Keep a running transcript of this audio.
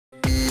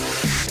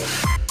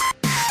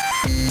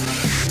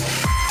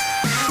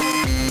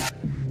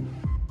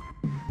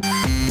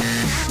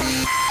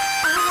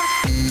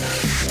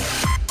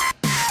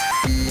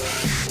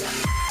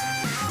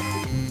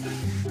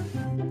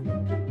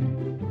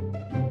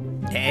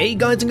Hey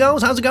guys and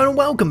girls, how's it going, and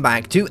welcome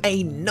back to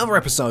another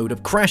episode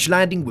of Crash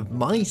Landing with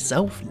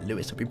myself,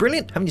 Lewis. Hope you're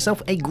brilliant, having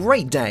yourself a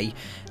great day,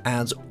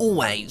 as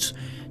always.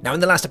 Now, in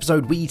the last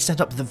episode, we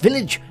set up the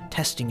village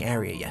testing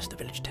area. Yes, the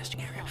village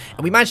testing area.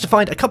 And we managed to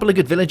find a couple of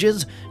good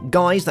villagers,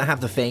 guys that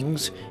have the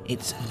things.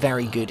 It's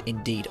very good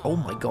indeed. Oh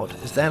my god,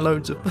 is there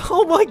loads of...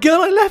 Oh my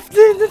god, I left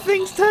in the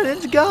things turn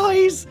into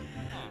guys!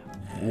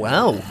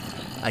 Well,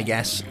 I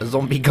guess a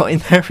zombie got in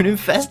there and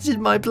infested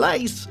my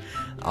place.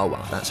 Oh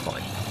well, that's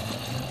fine.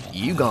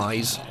 You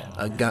guys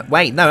are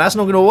wait, no, that's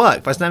not going to work.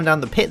 If I send them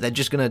down the pit, they're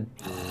just going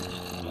to...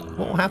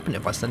 What will happen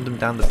if I send them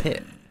down the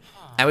pit?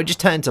 It would just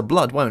turn into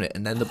blood, won't it?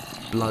 And then the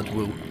blood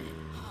will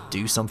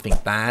do something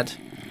bad.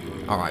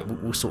 Alright,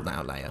 we'll sort that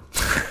out later.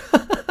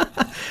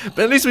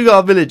 But at least we got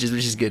our villagers,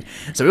 which is good.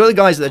 So we've got the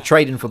guys that are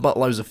trading for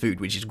buttloads of food,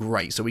 which is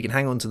great. So we can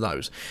hang on to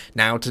those.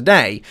 Now,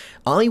 today,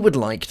 I would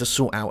like to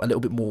sort out a little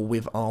bit more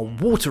with our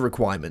water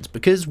requirements.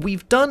 Because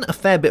we've done a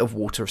fair bit of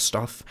water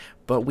stuff,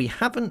 but we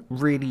haven't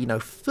really,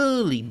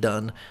 fully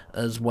done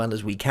as well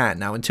as we can.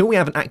 Now, until we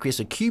have an aqueous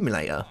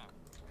accumulator,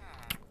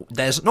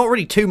 there's not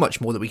really too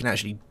much more that we can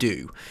actually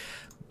do.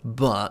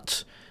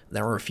 But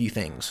there are a few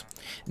things.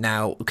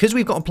 Now, because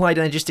we've got applied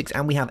energistics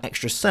and we have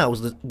extra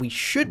cells, we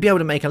should be able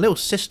to make a little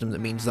system that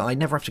means that I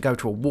never have to go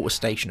to a water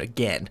station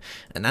again.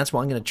 And that's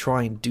what I'm going to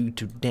try and do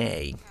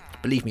today.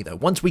 Believe me though,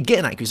 once we get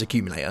an aqueous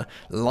accumulator,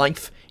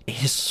 life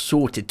is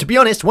sorted. To be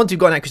honest, once we've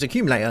got an aqueous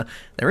accumulator,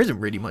 there isn't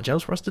really much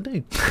else for us to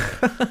do.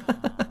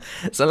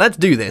 So let's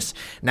do this.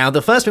 Now,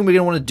 the first thing we're going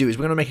to want to do is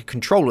we're going to make a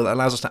controller that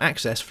allows us to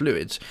access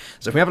fluids.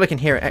 So if we have a look in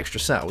here at extra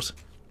cells,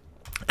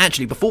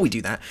 actually, before we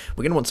do that,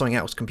 we're going to want something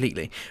else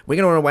completely. We're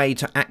going to want a way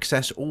to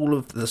access all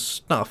of the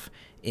stuff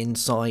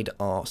inside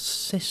our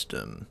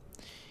system.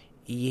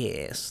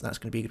 Yes, that's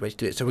going to be a good way to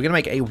do it. So we're going to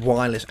make a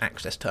wireless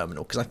access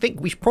terminal, because I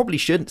think we probably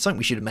should. Something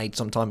we should have made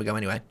some time ago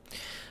anyway.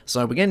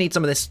 So we're going to need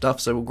some of this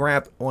stuff, so we'll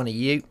grab one of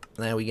you.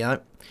 There we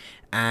go.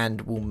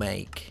 And we'll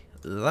make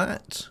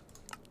that.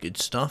 Good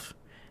stuff.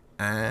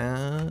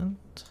 And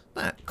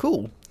that.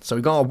 Cool. So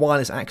we've got our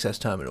wireless access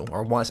terminal,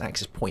 or a wireless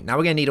access point. Now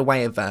we're going to need a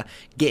way of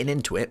getting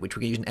into it, which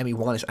we're going to use an ME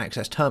wireless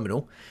access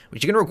terminal,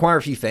 which is going to require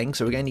a few things.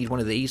 So we're going to need one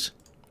of these.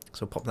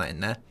 So we'll pop that in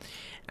there.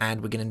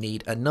 And we're going to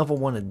need another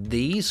one of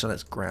these. So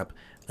let's grab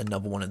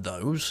another one of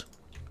those.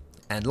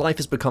 And life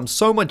has become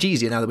so much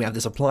easier now that we have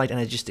this applied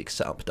energistics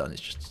setup done.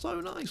 It's just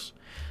so nice.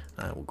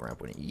 We'll grab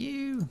one of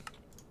you.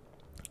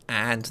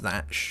 And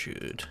that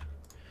should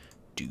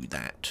do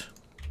that.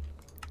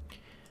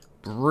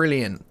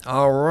 Brilliant.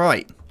 All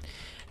right.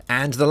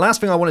 And the last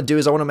thing I want to do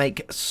is I want to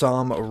make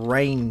some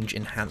range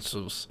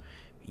enhancers.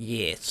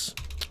 Yes.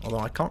 Although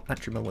I can't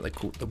actually remember what they're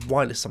called. The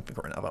wireless something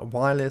or another.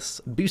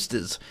 Wireless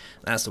boosters.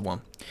 That's the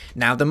one.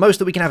 Now, the most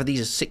that we can have of these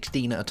is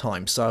 16 at a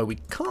time. So we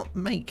can't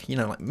make,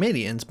 like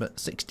millions, but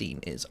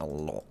 16 is a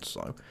lot.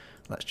 So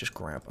let's just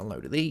grab a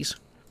load of these.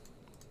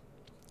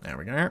 There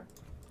we go.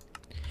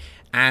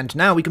 And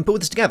now we can put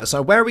this together.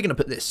 So where are we going to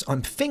put this?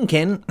 I'm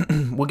thinking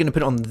we're going to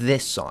put it on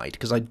this side,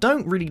 because I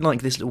don't really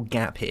like this little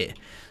gap here.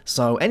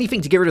 So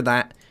anything to get rid of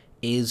that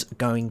is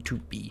going to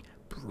be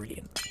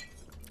brilliant.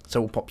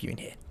 So we'll pop you in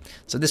here.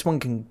 So this one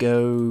can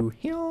go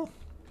here.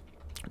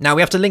 Now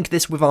we have to link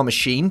this with our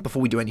machine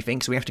before we do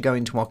anything. So we have to go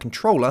into our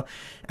controller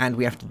and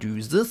we have to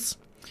do this.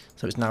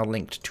 So it's now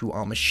linked to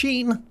our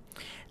machine.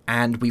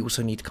 And we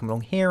also need to come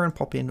along here and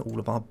pop in all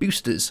of our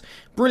boosters.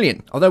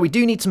 Brilliant. Although we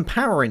do need some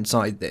power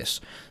inside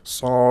this.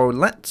 So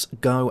let's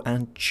go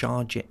and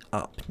charge it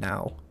up.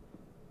 Now,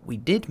 we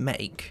did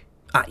make...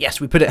 yes,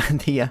 we put it in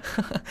the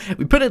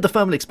we put it in the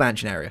thermal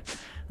expansion area.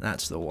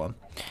 That's the one.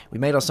 We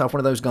made ourselves one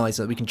of those guys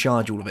so that we can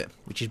charge all of it,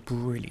 which is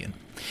brilliant.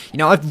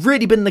 I've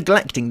really been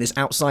neglecting this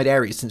outside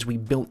area since we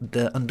built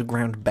the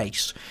underground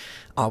base.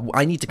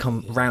 I need to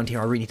come round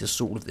here. I really need to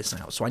sort all of this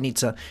out. So I need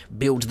to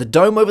build the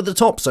dome over the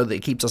top so that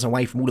it keeps us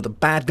away from all of the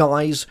bad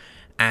guys.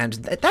 And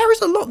there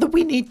is a lot that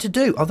we need to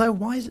do. Although,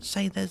 why does it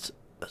say there's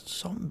a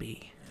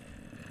zombie?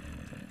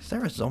 Is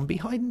there a zombie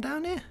hiding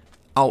down here?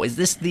 Oh, is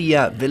this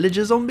the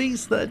villager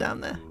zombies that are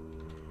down there?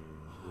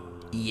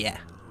 Yeah,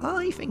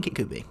 I think it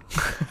could be.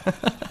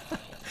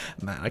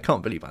 Man, I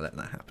can't believe I let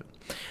that happen.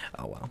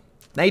 Oh well.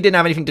 They didn't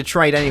have anything to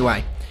trade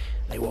anyway.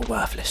 They were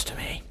worthless to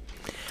me.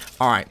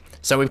 Alright,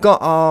 so we've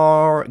got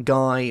our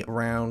guy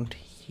around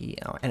here,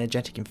 our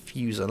energetic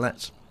infuser.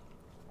 Let's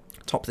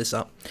top this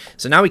up.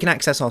 So now we can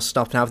access our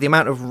stuff. Now, with the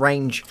amount of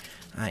range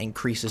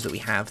increases that we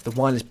have, the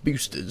wireless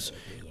boosters,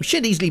 we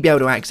should easily be able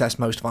to access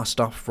most of our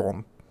stuff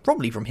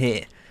probably from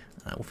here.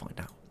 We'll find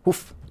out.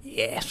 Oof.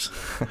 Yes.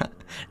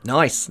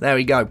 Nice. There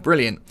we go.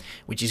 Brilliant.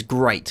 Which is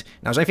great.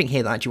 Now, there's anything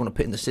here that I actually want to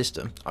put in the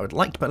system. I would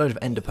like to put a load of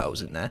ender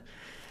pearls in there.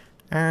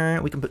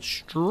 We can put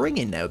string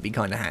in there. Would be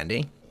kind of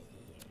handy.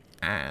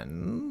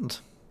 And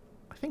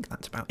I think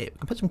that's about it. We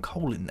can put some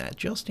coal in there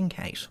just in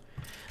case.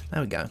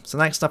 There we go. So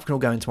that stuff can all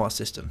go into our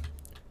system.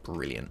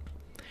 Brilliant.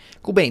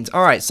 Cool beans.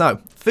 Alright, so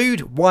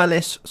food,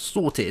 wireless,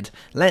 sorted.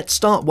 Let's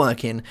start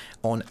working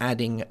on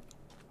adding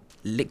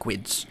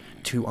liquids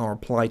to our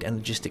applied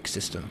energistics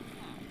system.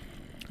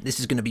 This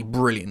is going to be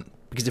brilliant,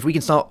 because if we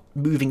can start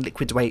moving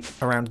liquids away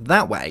around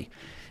that way,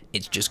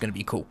 it's just going to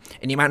be cool.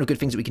 And the amount of good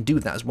things that we can do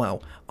with that as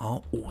well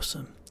are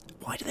awesome.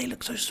 Why do they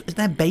look so... Is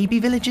there baby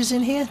villagers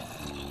in here?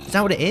 Is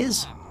that what it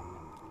is?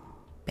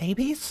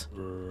 Babies?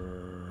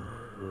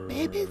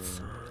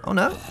 Babies? Oh,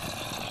 no.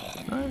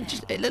 No,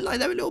 it looked like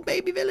there were little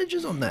baby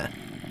villagers on there.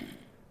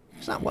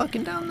 Is that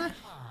working down there?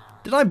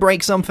 Did I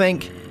break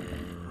something?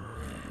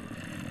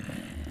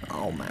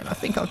 Oh, man, I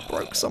think I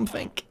broke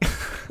something.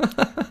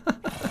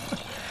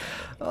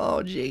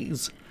 Oh,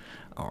 jeez.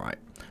 Alright,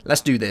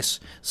 let's do this.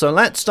 So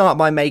let's start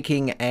by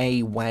making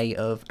a way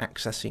of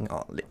accessing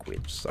our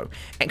liquids. So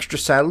extra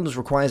cells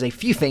requires a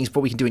few things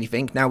before we can do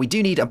anything. Now we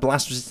do need a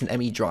blast resistant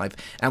ME drive,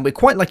 and we're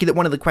quite lucky that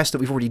one of the quests that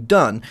we've already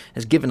done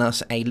has given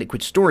us a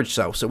liquid storage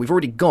cell. So we've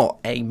already got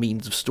a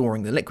means of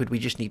storing the liquid. We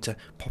just need to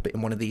pop it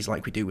in one of these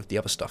like we do with the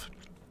other stuff.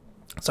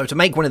 So to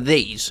make one of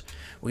these,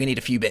 we're going to need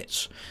a few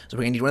bits. So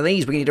we're going to need one of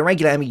these, we're going to need a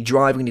regular ME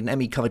drive, we're going to need an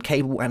ME covered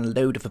cable, and a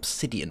load of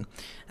obsidian.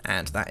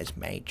 And that is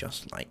made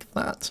just like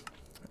that.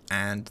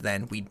 And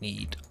then we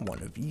need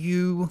one of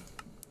you.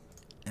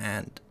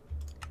 And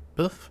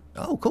poof.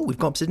 Oh, cool, we've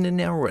got obsidian in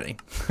there already.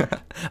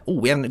 Oh,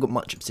 we haven't got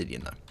much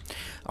obsidian though.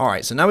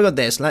 Alright, so now we've got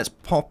this. Let's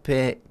pop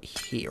it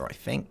here, I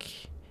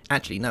think.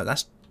 Actually, no,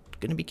 that's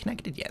going to be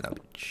connected. Yeah, that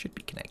should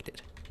be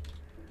connected.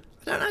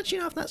 I don't actually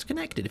know if that's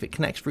connected, if it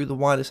connects through the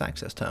wireless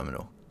access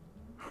terminal.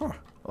 Huh.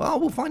 Well,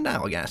 we'll find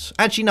out, I guess.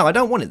 Actually, no, I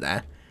don't want it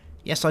there.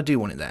 Yes, I do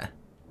want it there.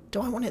 Do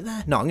I want it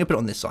there? No, I'm going to put it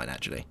on this side,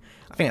 actually.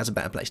 I think that's a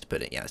better place to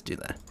put it. Yeah, let's do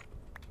that.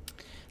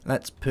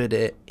 Let's put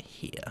it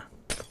here.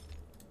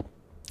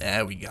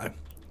 There we go.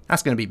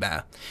 That's going to be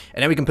better.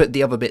 And then we can put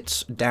the other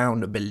bits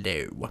down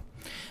below.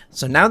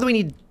 So now that we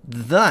need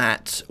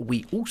that,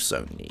 we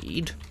also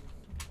need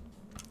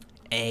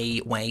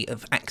a way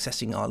of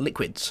accessing our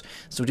liquids.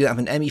 So we do that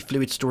with an ME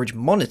fluid storage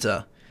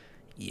monitor.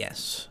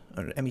 Yes.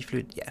 ME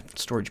fluid, yeah,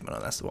 storage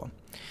monitor, that's the one.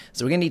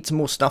 So we're going to need some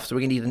more stuff. So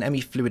we're going to need an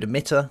ME fluid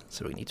emitter.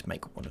 So we need to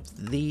make one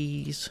of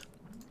these.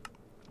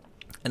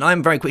 And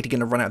I'm very quickly going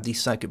to run out of these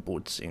circuit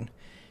boards soon.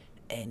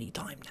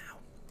 Anytime now.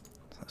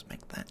 So let's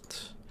make that.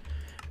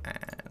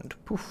 And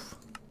poof.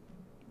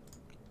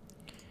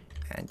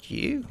 And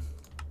you.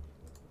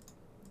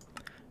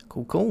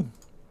 Cool, cool.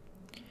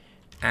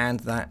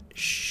 And that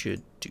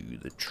should do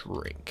the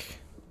trick.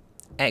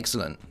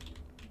 Excellent.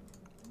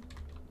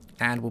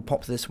 And we'll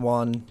pop this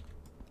one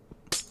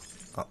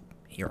up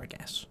here, I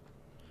guess.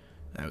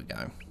 There we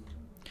go.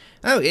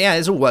 Oh, yeah,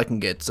 it's all working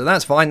good. So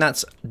that's fine.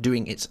 That's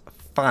doing its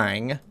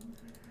thing.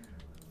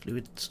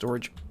 Fluid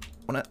storage.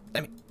 Let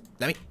me.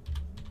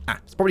 Ah,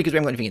 it's probably because we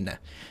haven't got anything in there.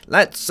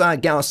 Let's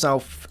get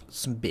ourselves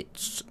some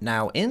bits.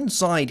 Now,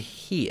 inside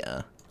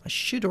here, I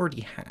should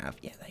already have...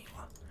 Yeah, there you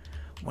are.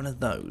 One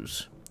of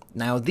those.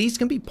 Now, these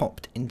can be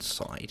popped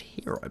inside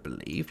here, I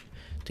believe,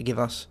 to give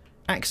us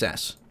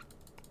access.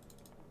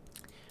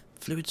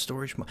 Fluid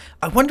storage.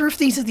 I wonder if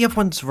these are the other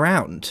ones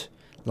round.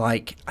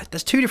 Like,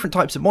 there's two different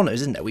types of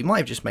monitors, isn't there? We might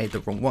have just made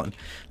the wrong one.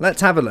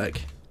 Let's have a look.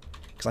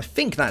 Because I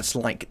think that's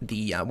like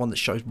the one that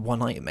shows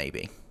one item,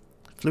 maybe.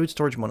 Fluid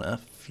storage monitor.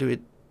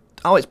 Fluid...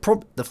 Oh, it's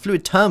the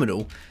fluid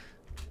terminal,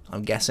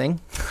 I'm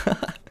guessing.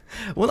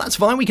 Well, that's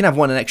fine. We can have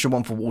an extra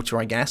one for water,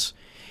 I guess.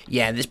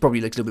 Yeah, this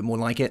probably looks a little bit more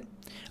like it.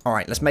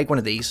 Alright, let's make one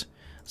of these.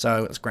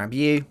 So, let's grab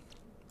you.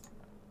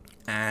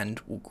 And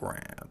we'll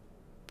grab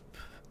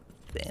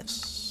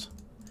this.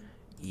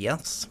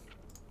 Yes.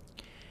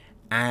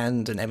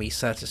 And an ME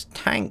Certus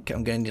tank.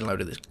 I'm going to need a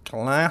load of this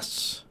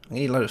glass. I'm going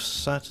to need a load of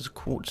Certus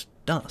quartz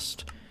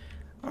dust.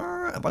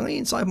 Alright, if I'm going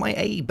inside my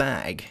A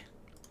bag,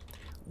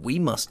 we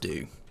must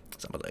do.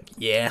 Let's have a look.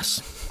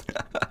 Yes.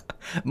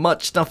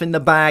 Much stuff in the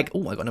bag.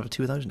 Oh, I got another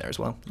two of those in there as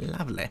well.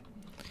 Lovely.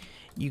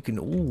 You can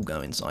all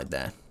go inside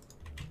there.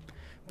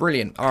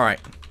 Brilliant.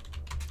 Alright.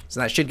 So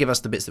that should give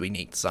us the bits that we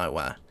need.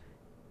 So,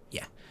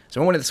 yeah.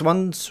 So one of these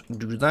ones, we'll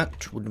do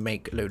that. We'll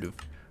make a load of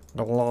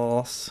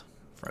glass.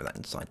 Throw that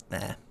inside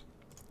there.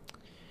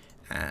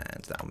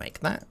 And that'll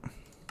make that.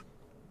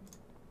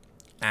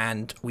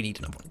 And we need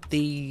another one of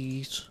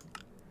these.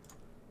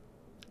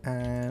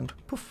 And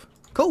poof.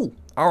 Cool.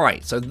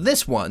 Alright, so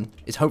this one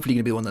is hopefully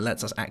going to be one that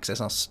lets us access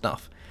our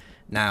stuff.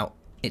 Now,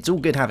 it's all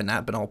good having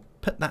that, but I'll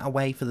put that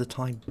away for the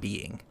time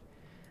being.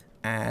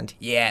 And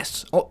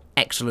yes. Oh,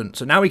 excellent.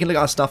 So now we can look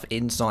at our stuff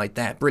inside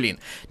there. Brilliant.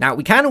 Now,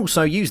 we can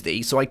also use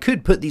these, so I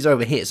could put these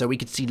over here so we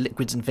could see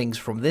liquids and things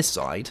from this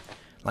side.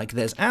 Like,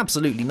 there's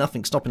absolutely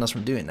nothing stopping us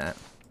from doing that.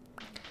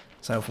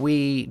 So if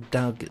we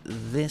dug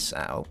this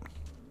out,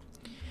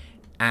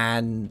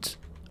 and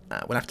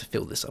we'll have to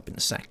fill this up in a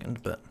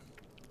second, but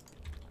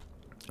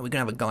we're going to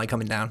have a guy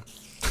coming down.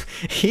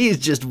 He is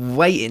just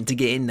waiting to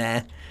get in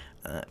there.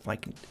 If I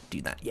can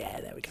do that. Yeah,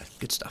 there we go.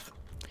 Good stuff.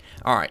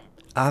 Alright.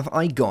 Have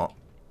I got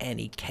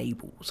any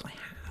cables? I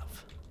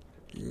have.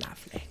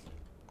 Lovely.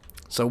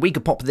 So we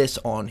could pop this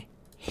on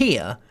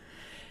here.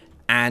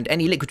 And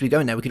any liquids we go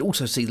in there, we could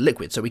also see the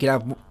liquid. So we could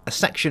have a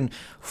section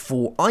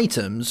for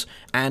items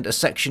and a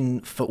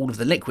section for all of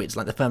the liquids,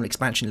 like the thermal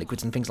expansion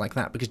liquids and things like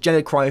that. Because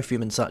jello,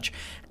 cryofume and such,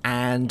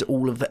 and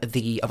all of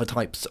the other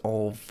types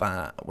of,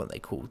 what are they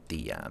called?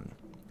 The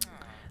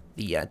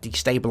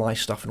destabilized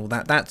stuff and all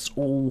that. That's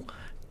all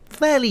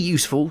fairly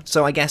useful,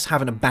 so I guess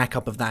having a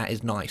backup of that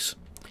is nice.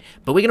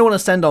 But we're going to want to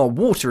send our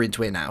water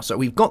into it now. So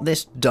we've got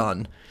this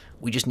done.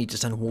 We just need to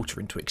send water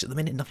into it, because at the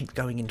minute nothing's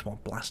going into our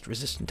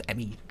blast-resistant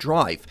ME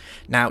drive.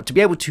 Now, to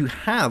be able to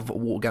have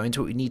water go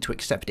into it, we need to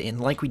accept it in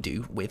like we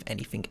do with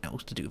anything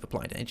else to do with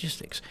applied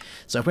energistics.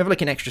 So if we have a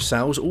look in extra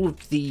cells, all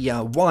of the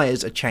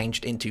wires are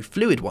changed into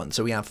fluid ones.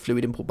 So we have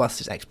fluid import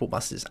buses, export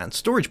buses, and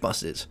storage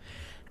buses.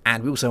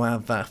 And we also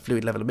have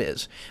fluid level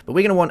emitters. But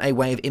we're going to want a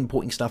way of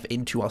importing stuff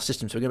into our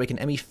system. So we're going to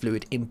make an ME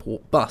fluid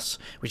import bus,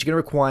 which is going to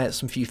require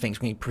some few things.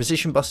 We need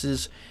precision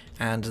buses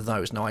and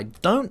those. Now, I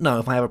don't know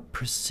if I have a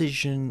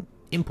precision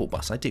import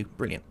bus. I do.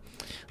 Brilliant.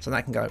 So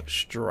that can go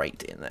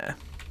straight in there.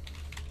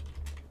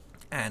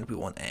 And we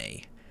want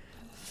a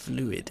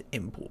fluid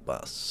import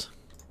bus.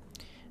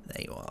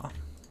 There you are.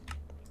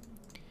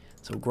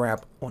 So we'll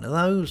grab one of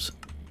those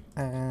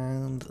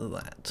and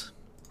that.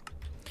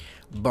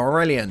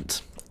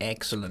 Brilliant.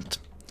 Excellent.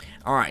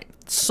 Alright,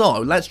 so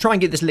let's try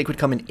and get this liquid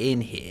coming in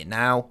here.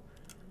 Now,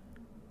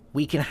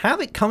 we can have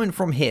it coming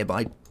from here, but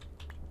I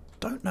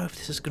don't know if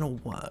this is going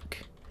to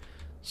work.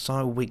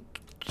 So we're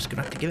just going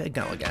to have to give it a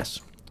go, I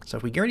guess. So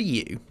if we get rid of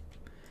you,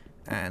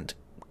 and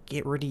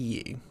get rid of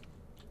you,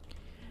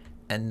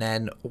 and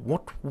then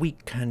what we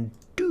can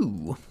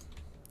do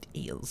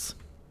is,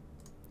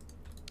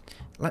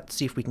 let's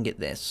see if we can get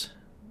this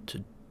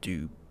to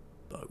do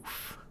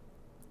both.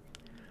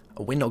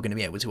 Oh, we're not going to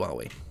be able to, are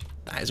we?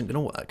 That isn't going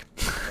to work.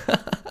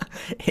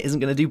 It isn't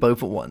going to do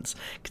both at once,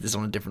 because it's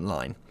on a different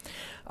line.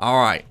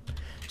 Alright,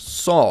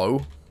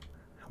 so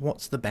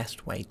what's the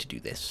best way to do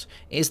this?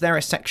 Is there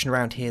a section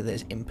around here that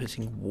is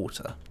inputting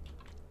water?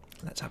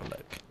 Let's have a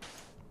look.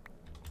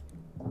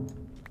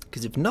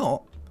 Because if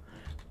not,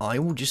 I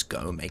will just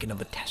go and make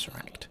another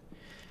tesseract.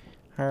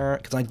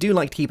 Because I do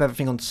like to keep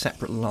everything on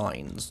separate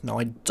lines. Now,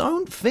 I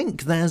don't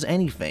think there's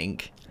anything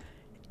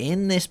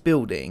in this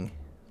building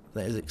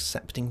that is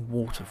accepting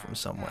water from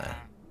somewhere.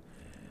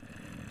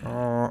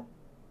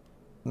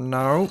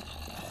 No.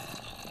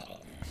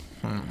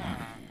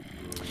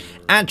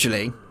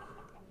 Actually,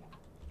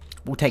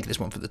 we'll take this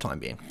one for the time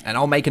being. And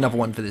I'll make another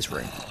one for this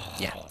room.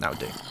 Yeah, that'll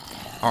do.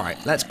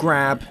 Alright, let's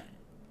grab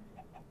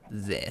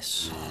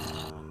this.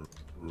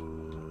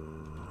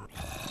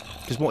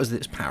 Because what is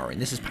this powering?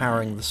 This is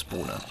powering the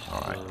spawner.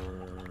 Alright.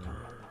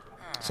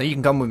 So you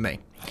can come with me.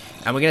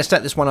 And we're going to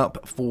set this one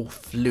up for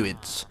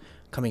fluids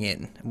coming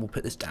in. And we'll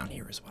put this down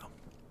here as well.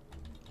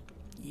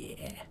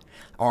 Yeah.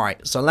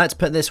 Alright, so let's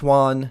put this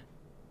one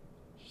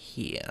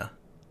here.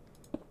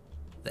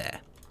 There.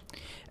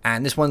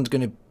 And this one's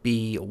going to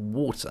be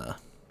water.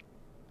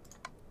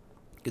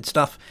 Good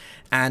stuff.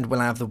 And we'll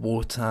have the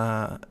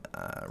water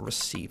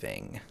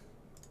receiving.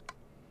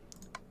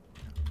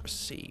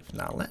 Receive.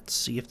 Now let's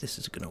see if this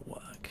is going to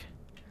work.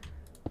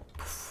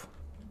 Poof.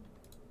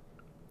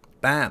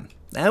 Bam.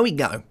 There we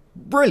go.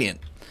 Brilliant.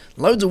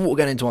 Loads of water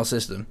going into our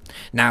system.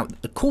 Now,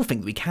 the cool thing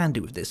that we can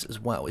do with this as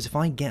well is if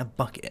I get a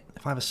bucket,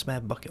 if I have a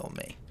spare bucket on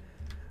me,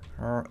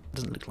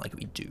 doesn't look like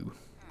we do.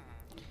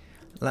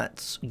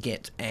 Let's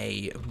get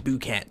a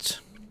bouquet.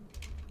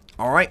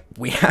 Alright,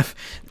 we have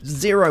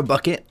 0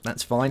 bucket.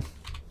 That's fine.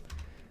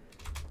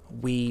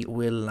 We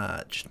will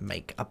just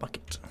make a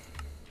bucket.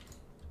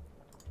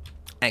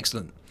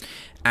 Excellent.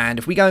 And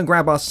if we go and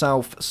grab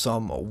ourselves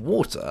some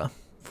water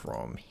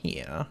from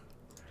here,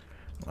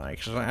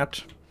 like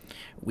that,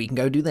 we can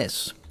go do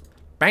this.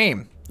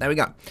 Bam! There we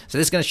go. So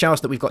this is going to show us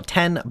that we've got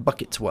 10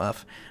 buckets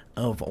worth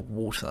of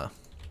water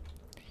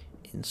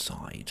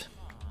inside.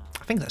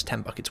 I think that's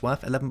 10 buckets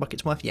worth, 11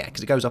 buckets worth. Yeah,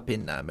 because it goes up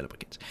in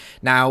millibuckets.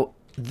 Now,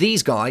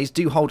 these guys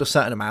do hold a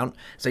certain amount,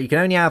 so you can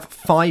only have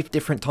 5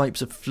 different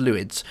types of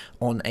fluids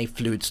on a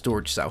fluid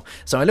storage cell.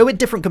 So a little bit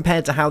different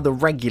compared to how the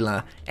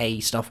regular A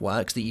stuff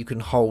works, that you can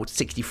hold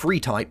 63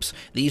 types.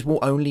 These will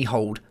only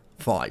hold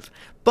 5.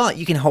 But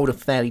you can hold a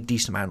fairly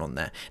decent amount on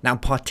there. Now,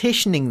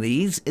 partitioning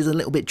these is a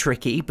little bit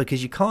tricky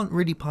because you can't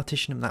really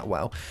partition them that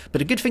well.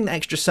 But a good thing that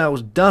Extra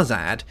Cells does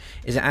add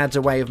is it adds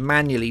a way of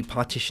manually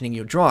partitioning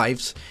your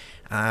drives.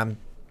 At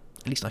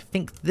least I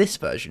think this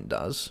version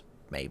does,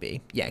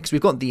 maybe. Yeah, because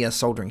we've got the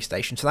soldering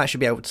station, so that should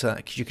be able to,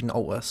 because you can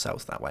alter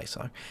cells that way.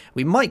 So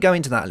we might go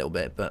into that a little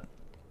bit, but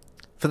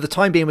for the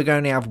time being, we're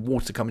going to have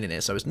water coming in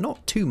here, so it's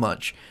not too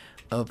much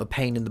of a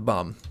pain in the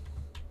bum.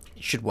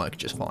 It should work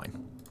just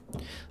fine.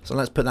 So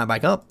let's put that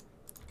back up,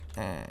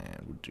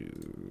 and we'll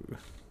do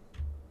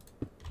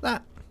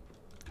that,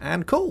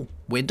 and cool,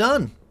 we're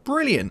done.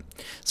 Brilliant.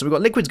 So we've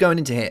got liquids going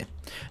into here.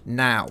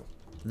 Now,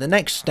 the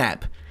next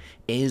step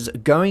is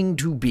going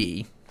to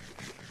be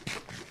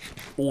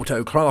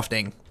auto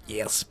crafting.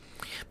 Yes,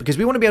 because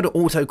we want to be able to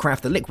auto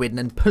craft the liquid and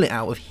then pull it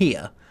out of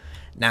here.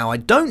 Now, I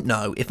don't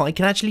know if I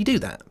can actually do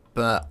that,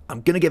 but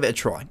I'm going to give it a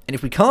try. And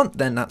if we can't,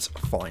 then that's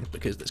fine,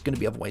 because there's going to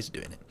be other ways of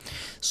doing it.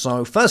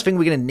 So first thing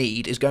we're going to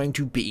need is going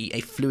to be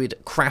a fluid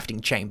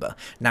crafting chamber.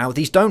 Now,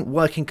 these don't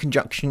work in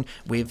conjunction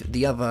with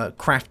the other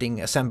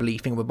crafting assembly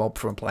thingamabob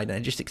from Applied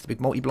Energistics, the big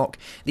multi-block.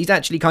 These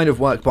actually kind of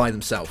work by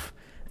themselves.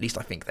 At least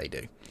I think they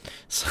do.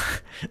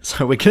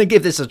 So we're going to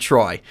give this a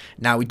try.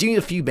 Now, we do need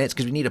a few bits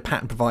because we need a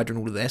pattern provider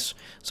and all of this.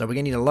 So we're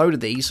going to need a load of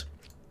these.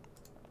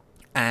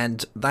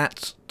 And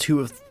that's 2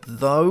 of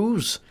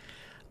those.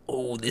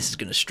 Oh, this is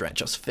going to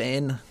stretch us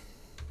thin.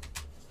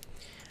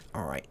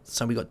 Alright,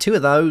 so we got 2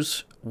 of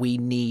those. We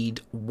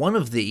need 1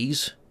 of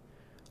these,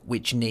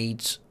 which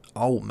needs...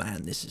 Oh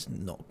man, this is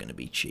not going to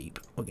be cheap.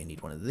 We're going to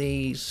need 1 of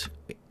these.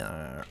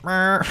 Oh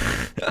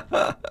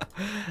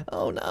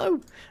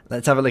no.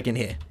 Let's have a look in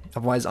here.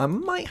 Otherwise, I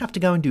might have to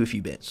go and do a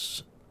few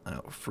bits.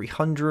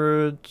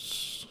 300.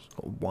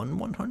 Got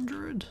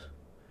 100.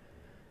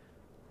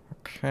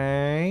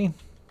 Okay.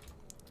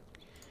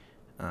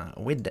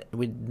 We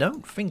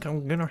don't think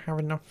I'm going to have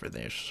enough for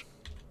this.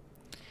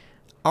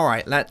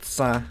 Alright, let's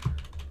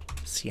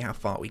see how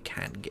far we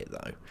can get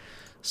though.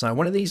 So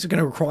one of these is going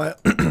to require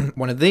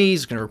one of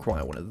these, is going to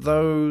require one of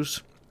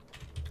those.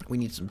 We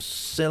need some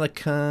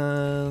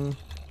silicon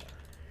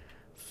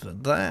for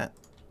that.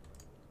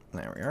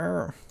 There we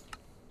are.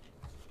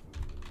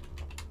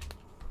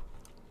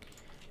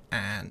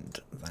 And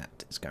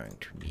that is going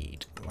to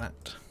need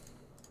that.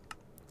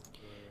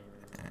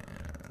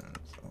 And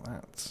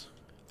that.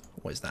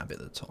 What is that bit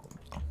at the top?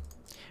 Oh.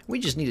 We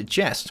just need a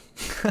chest.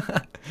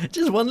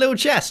 Just one little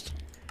chest.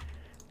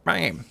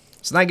 Bam.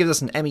 So that gives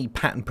us an ME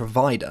pattern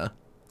provider.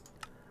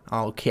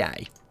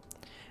 Okay.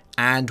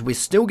 And we're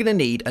still going to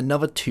need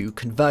another 2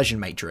 conversion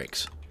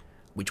matrix,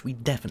 which we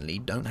definitely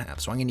don't have.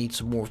 So I'm going to need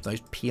some more of those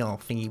PR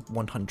thingy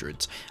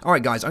 100s.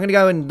 Alright guys, I'm going to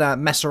go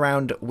and mess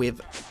around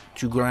with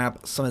to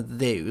grab some of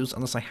those,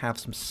 unless I have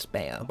some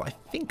spare. But I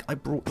think I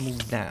brought them all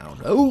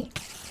down. Oh,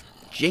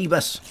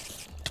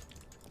 Jeebus.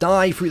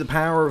 Die through the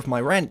power of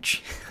my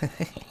wrench.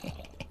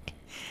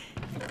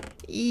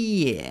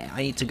 Yeah,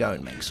 I need to go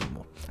and make some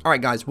more.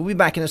 Alright guys, we'll be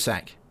back in a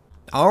sec.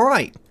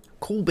 Alright,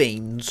 cool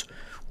beans.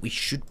 We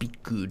should be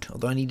good,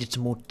 although I needed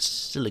some more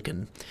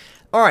silicon.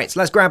 Alright, so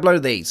let's grab a load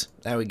of these.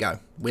 There we go.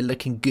 We're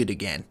looking good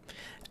again.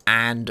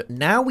 And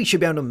now we should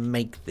be able to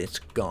make this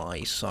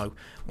guy. So,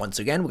 once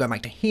again, we'll go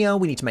back to here.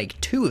 We need to make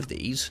 2 of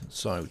these.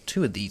 So,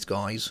 2 of these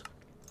guys.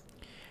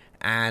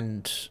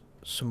 And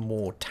some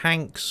more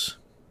tanks.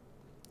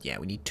 Yeah,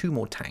 we need 2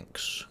 more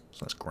tanks. So,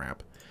 let's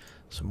grab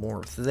some more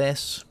of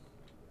this.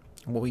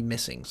 And what are we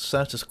missing?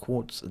 Certus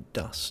quartz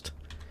dust.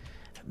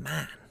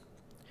 Man,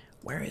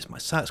 where is my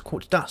Certus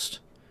quartz dust?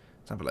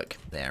 Let's have a look.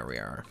 There we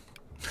are.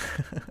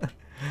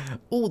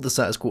 All the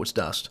Certus quartz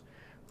dust.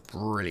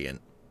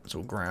 Brilliant. So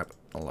we'll grab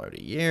a load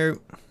of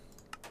you.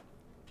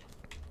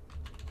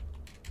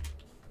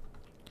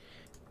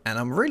 And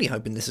I'm really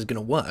hoping this is going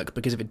to work,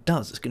 because if it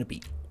does, it's going to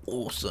be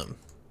awesome.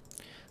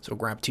 So we'll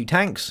grab 2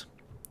 tanks.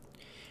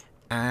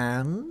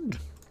 And...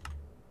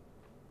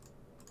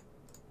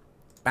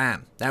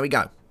 bam. There we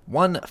go.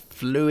 1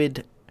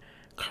 fluid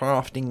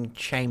crafting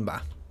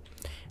chamber.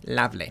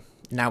 Lovely.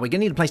 Now we're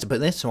going to need a place to put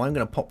this, so I'm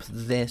going to pop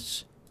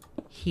this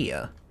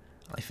here,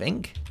 I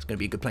think. It's going to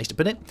be a good place to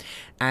put it.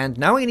 And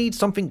now we need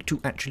something to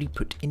actually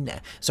put in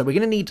there. So we're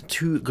going to need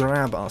to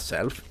grab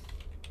ourselves,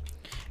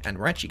 and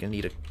we're actually going to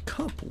need a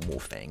couple more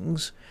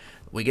things.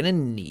 We're going to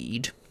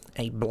need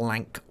a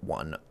blank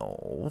one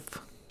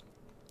of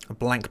a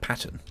blank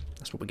pattern.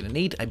 That's what we're going to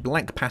need, a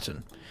blank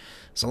pattern.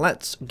 So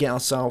let's get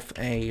ourselves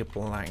a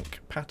blank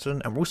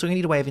pattern, and we're also going to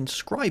need a way of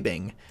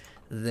inscribing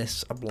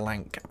this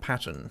blank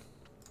pattern.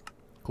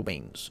 Cool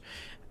beans.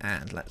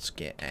 And let's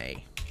get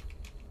a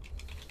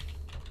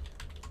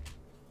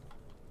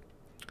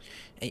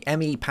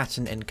ME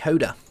pattern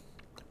encoder.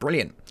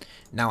 Brilliant.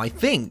 Now I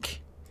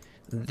think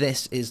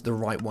this is the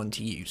right one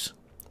to use.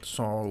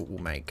 So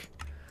we'll make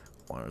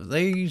one of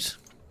these.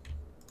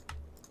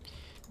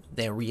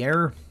 There we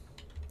are.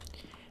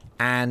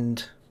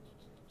 And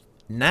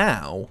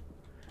now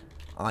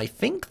I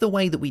think the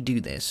way that we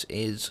do this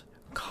is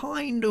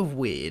kind of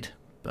weird,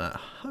 but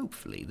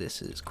hopefully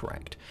this is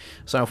correct.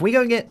 So if we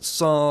go get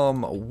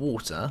some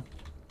water,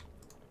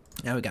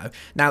 there we go.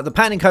 Now the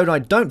pattern encoder I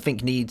don't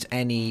think needs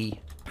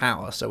any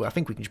power, so I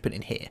think we can just put it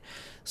in here.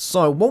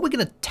 So what we're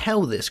going to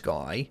tell this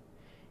guy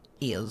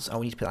is, oh,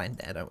 we need to put that in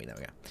there, don't we? There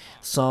we go.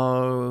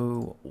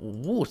 So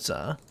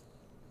water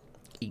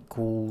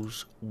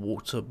equals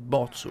water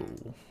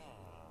bottle,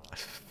 I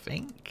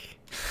think.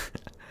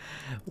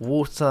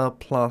 Water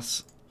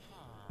plus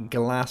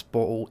glass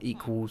bottle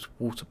equals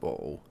water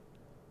bottle.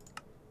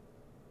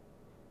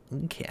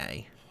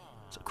 Okay.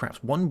 So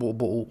perhaps 1 water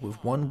bottle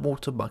with 1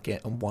 water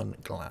bucket and 1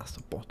 glass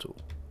bottle.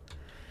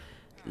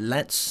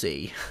 Let's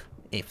see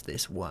if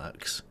this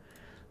works.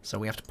 So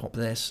we have to pop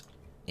this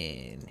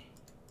in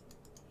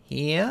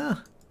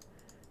here.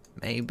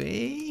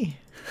 Maybe.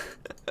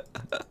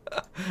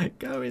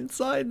 Go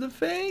inside the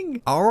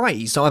thing.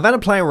 Alright, so I've had a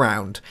play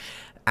around.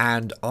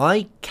 and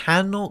I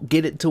cannot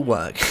get it to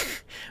work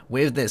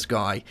with this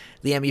guy,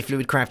 the ME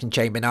Fluid Crafting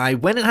Chamber. Now, I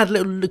went and had a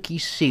little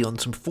looky-see on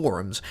some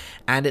forums,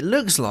 and it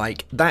looks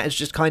like that is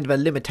just kind of a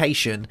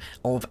limitation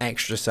of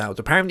extra cells.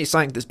 Apparently it's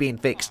something that's being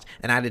fixed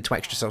and added to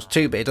extra cells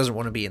too, but it doesn't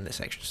want to be in this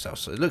extra cell,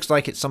 so it looks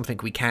like it's something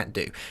we can't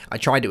do. I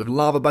tried it with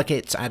lava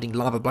buckets, adding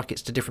lava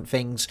buckets to different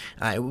things.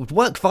 It would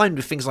work fine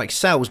with things like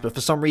cells, but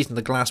for some reason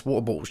the glass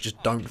water bottles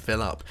just don't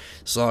fill up.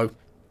 So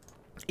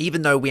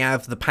even though we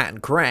have the pattern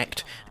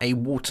correct, a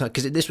water,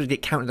 because this would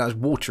get counted as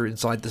water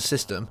inside the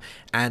system,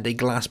 and a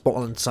glass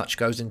bottle and such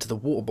goes into the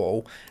water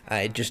bowl,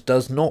 it just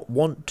does not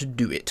want to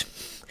do it.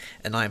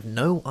 And I have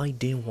no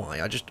idea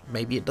why.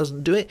 Maybe it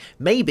doesn't do it.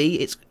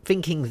 Maybe it's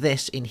thinking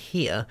this in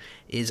here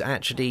is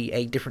actually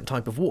a different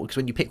type of water, because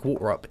when you pick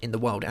water up in the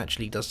world, it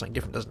actually does something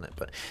different, doesn't it?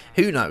 But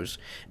who knows?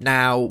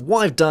 Now,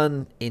 what I've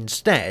done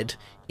instead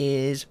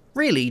is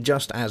really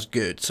just as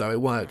good, so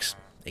it works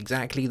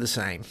exactly the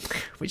same,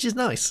 which is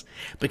nice,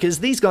 because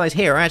these guys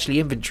here are actually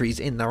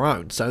inventories in their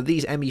own, so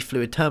these ME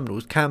fluid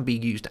terminals can be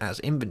used as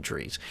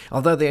inventories.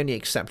 Although they only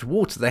accept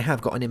water, they have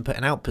got an input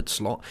and output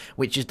slot,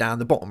 which is down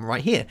the bottom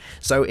right here.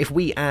 So if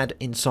we add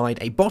inside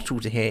a bottle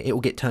to here, it will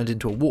get turned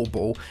into a water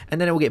ball,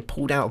 and then it will get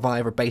pulled out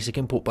via a basic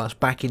import bus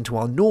back into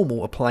our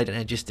normal applied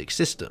energistic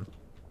system,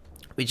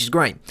 which is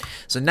great.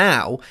 So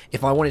now,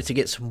 if I wanted to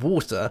get some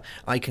water,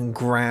 I can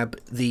grab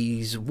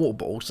these water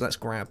balls. So let's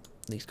grab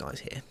these guys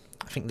here.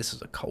 I think this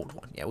is a cold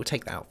one. Yeah, we'll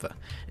take that out for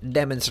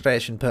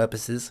demonstration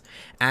purposes.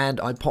 And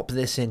I pop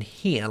this in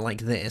here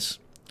like this,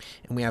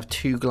 and we have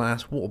 2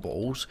 glass water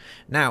balls.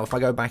 Now, if I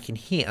go back in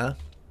here,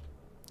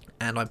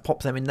 and I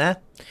pop them in there,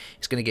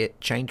 it's going to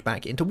get changed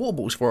back into water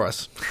balls for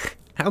us.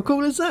 How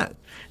cool is that?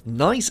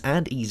 Nice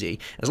and easy.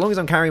 As long as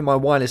I'm carrying my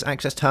wireless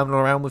access terminal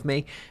around with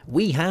me,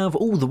 we have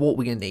all the water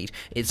we're going to need.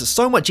 It's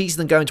so much easier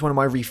than going to one of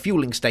my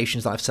refueling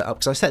stations that I've set up,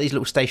 because I set these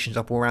little stations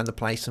up all around the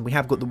place, and we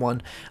have got the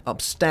one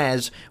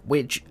upstairs,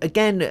 which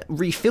again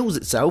refills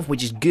itself,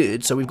 which is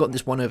good. So we've got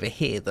this one over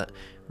here that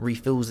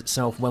refills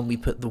itself when we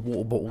put the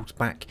water bottles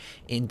back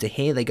into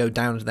here. They go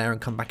down to there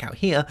and come back out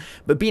here.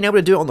 But being able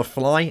to do it on the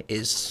fly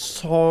is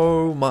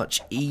so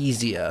much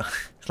easier.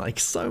 Like,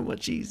 so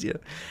much easier.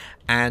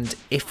 And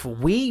if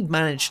we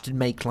manage to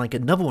make like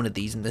another one of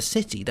these in the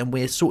city, then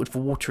we're sorted for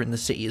water in the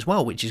city as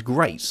well, which is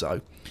great.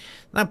 So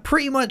that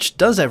pretty much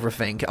does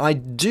everything. I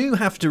do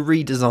have to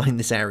redesign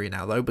this area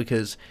now though,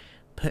 because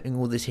putting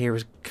all this here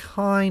has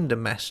kind of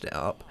messed it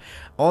up.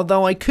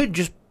 Although I could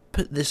just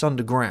put this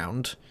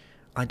underground.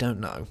 I don't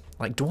know.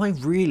 Like, do I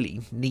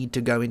really need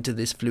to go into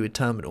this fluid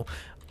terminal?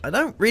 I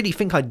don't really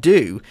think I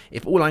do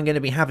if all I'm going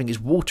to be having is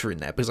water in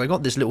there, because I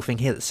got this little thing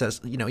here that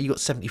says, you know, you got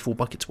 74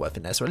 buckets worth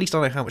in there, so at least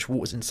I know how much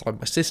water's inside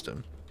my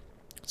system.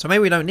 So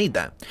maybe we don't need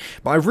that.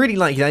 But I really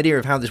like the idea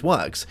of how this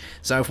works.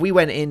 So if we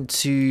went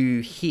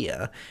into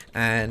here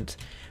and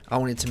I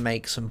wanted to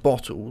make some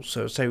bottles,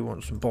 so say we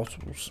want some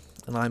bottles,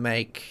 and I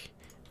make...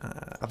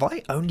 have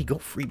I only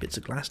got 3 bits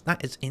of glass?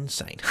 That is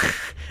insane.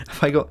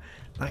 Have I got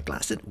that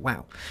glass in?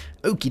 Wow.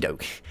 Okie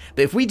doke.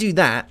 But if we do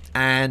that,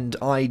 and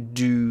I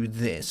do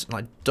this, and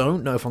I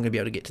don't know if I'm going to be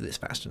able to get to this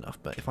fast enough,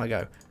 but if I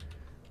go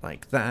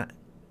like that...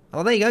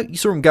 Oh, there you go. You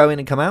saw them go in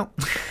and come out.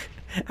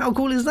 How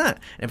cool is that?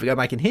 And if we go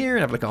back in here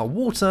and have a look at our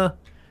water,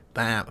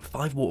 bam,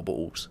 5 water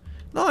balls.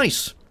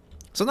 Nice.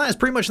 So that is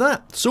pretty much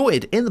that.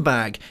 Sorted, in the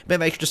bag. Bit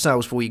of extra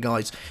cells for you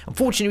guys.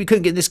 Unfortunately, we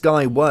couldn't get this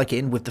guy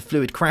working with the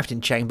fluid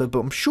crafting chamber, but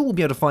I'm sure we'll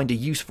be able to find a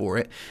use for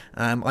it.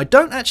 I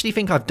don't actually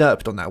think I've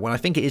derped on that one. I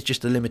think it is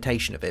just a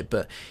limitation of it,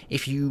 but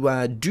if you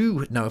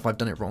do know if I've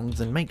done it wrong,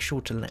 then make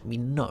sure to let me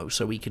know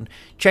so we can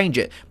change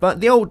it.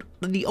 But the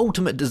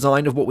ultimate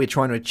design of what we're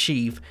trying to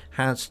achieve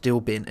has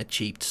still been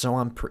achieved, so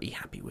I'm pretty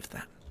happy with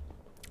that.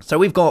 So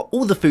we've got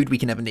all the food we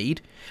can ever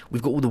need.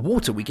 We've got all the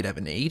water we could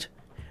ever need.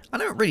 I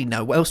don't really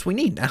know what else we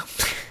need now.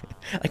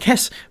 I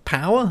guess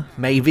power,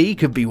 maybe,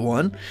 could be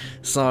one.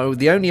 So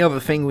the only other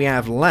thing we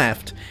have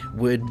left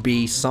would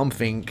be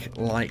something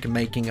like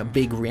making a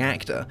big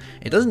reactor.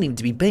 It doesn't need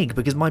to be big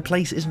because my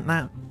place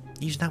isn't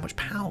using that much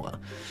power.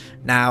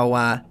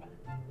 Now,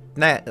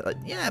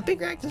 yeah,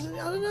 big reactors, I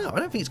don't know. I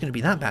don't think it's going to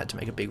be that bad to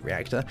make a big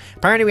reactor.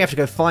 Apparently we have to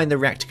go find the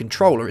reactor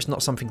controller. It's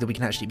not something that we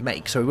can actually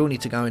make, so we will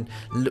need to go and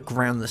look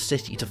around the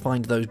city to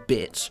find those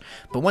bits.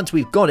 But once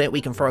we've got it,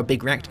 we can throw a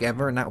big reactor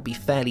together, and that will be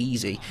fairly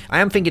easy. I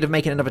am thinking of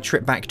making another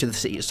trip back to the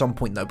city at some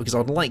point, though, because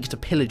I'd like to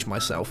pillage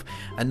myself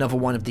another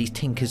one of these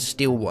Tinker's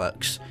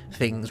Steelworks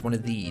things, one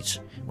of these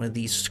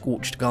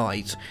scorched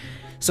guys.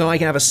 So I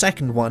can have a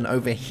second one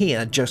over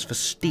here just for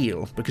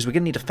steel, because we're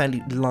going to need a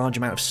fairly large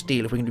amount of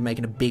steel if we're going to be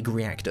making a big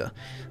reactor.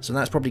 So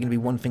that's probably going to be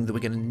one thing that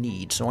we're going to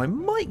need. So I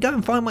might go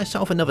and find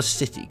myself another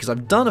city, because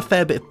I've done a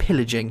fair bit of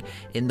pillaging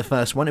in the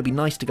first one. It'd be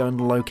nice to go and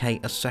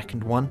locate a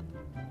second one.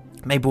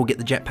 Maybe we'll get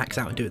the jetpacks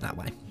out and do it that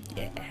way.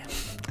 Yeah.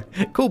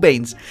 Cool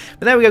beans.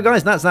 But there we go,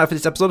 guys. That's that for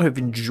this episode. I hope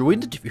you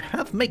enjoyed it. If you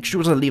have, make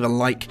sure to leave a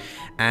like.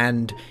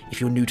 And if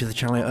you're new to the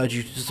channel, I urge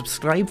you to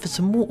subscribe for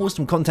some more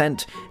awesome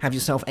content. Have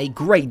yourself a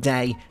great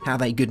day.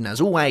 Have a good one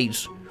as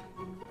always.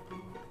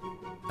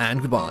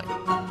 And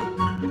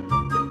goodbye.